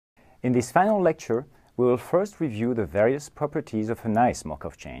In this final lecture, we will first review the various properties of a nice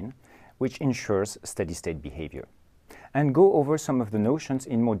Markov chain, which ensures steady-state behavior, and go over some of the notions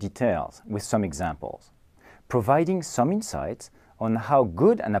in more details with some examples, providing some insights on how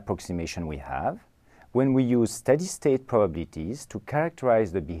good an approximation we have when we use steady-state probabilities to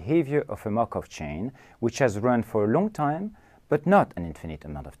characterize the behavior of a Markov chain which has run for a long time, but not an infinite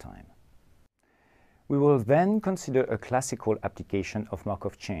amount of time. We will then consider a classical application of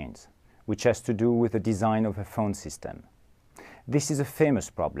Markov chains, which has to do with the design of a phone system. This is a famous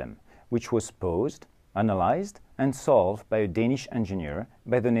problem, which was posed, analyzed, and solved by a Danish engineer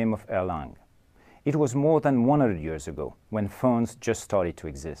by the name of Erlang. It was more than 100 years ago, when phones just started to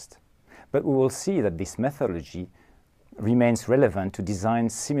exist. But we will see that this methodology remains relevant to design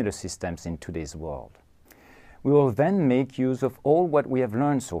similar systems in today's world. We will then make use of all what we have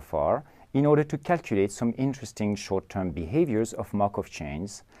learned so far in order to calculate some interesting short-term behaviors of Markov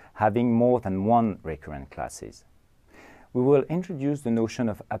chains having more than one recurrent classes. We will introduce the notion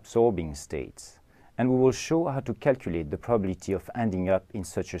of absorbing states, and we will show how to calculate the probability of ending up in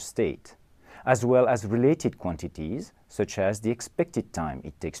such a state, as well as related quantities, such as the expected time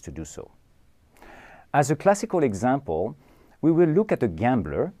it takes to do so. As a classical example, we will look at a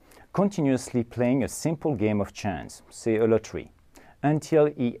gambler continuously playing a simple game of chance, say a lottery, until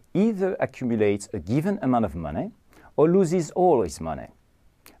he either accumulates a given amount of money or loses all his money.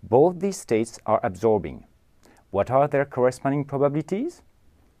 Both these states are absorbing. What are their corresponding probabilities?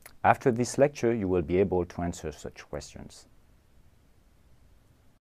 After this lecture, you will be able to answer such questions.